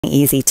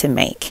easy to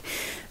make.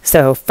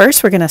 So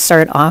first we're going to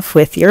start off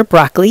with your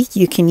broccoli.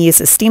 You can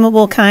use a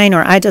steamable kind,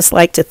 or I just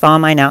like to thaw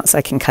mine out so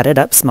I can cut it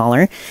up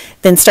smaller.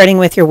 Then starting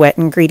with your wet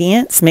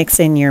ingredients, mix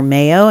in your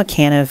mayo, a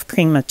can of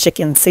cream of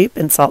chicken soup,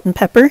 and salt and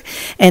pepper,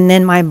 and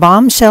then my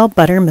Bombshell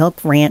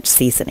Buttermilk Ranch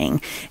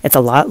seasoning. It's a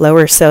lot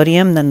lower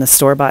sodium than the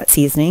store-bought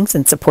seasonings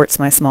and supports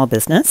my small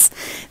business.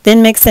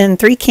 Then mix in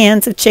 3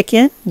 cans of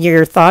chicken,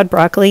 your thawed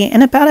broccoli,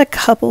 and about a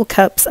couple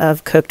cups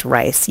of cooked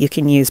rice. You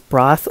can use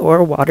broth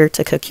or water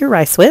to cook your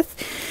rice with.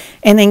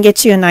 And then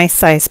get you a nice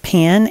sized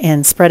pan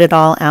and spread it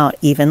all out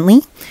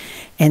evenly.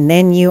 And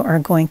then you are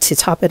going to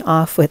top it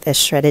off with a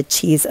shredded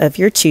cheese of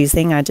your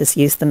choosing. I just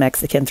used the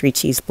Mexican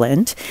 3-cheese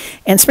blend.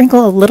 And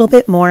sprinkle a little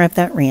bit more of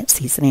that ranch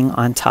seasoning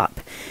on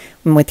top.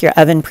 And with your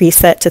oven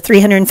preset to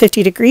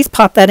 350 degrees,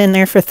 pop that in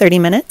there for 30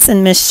 minutes.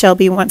 And Miss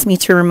Shelby wants me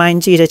to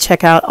remind you to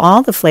check out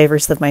all the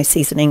flavors of my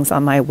seasonings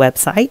on my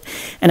website.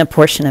 And a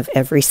portion of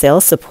every sale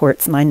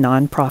supports my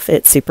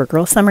nonprofit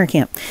Supergirl Summer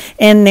Camp.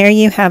 And there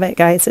you have it,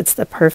 guys. It's the perfect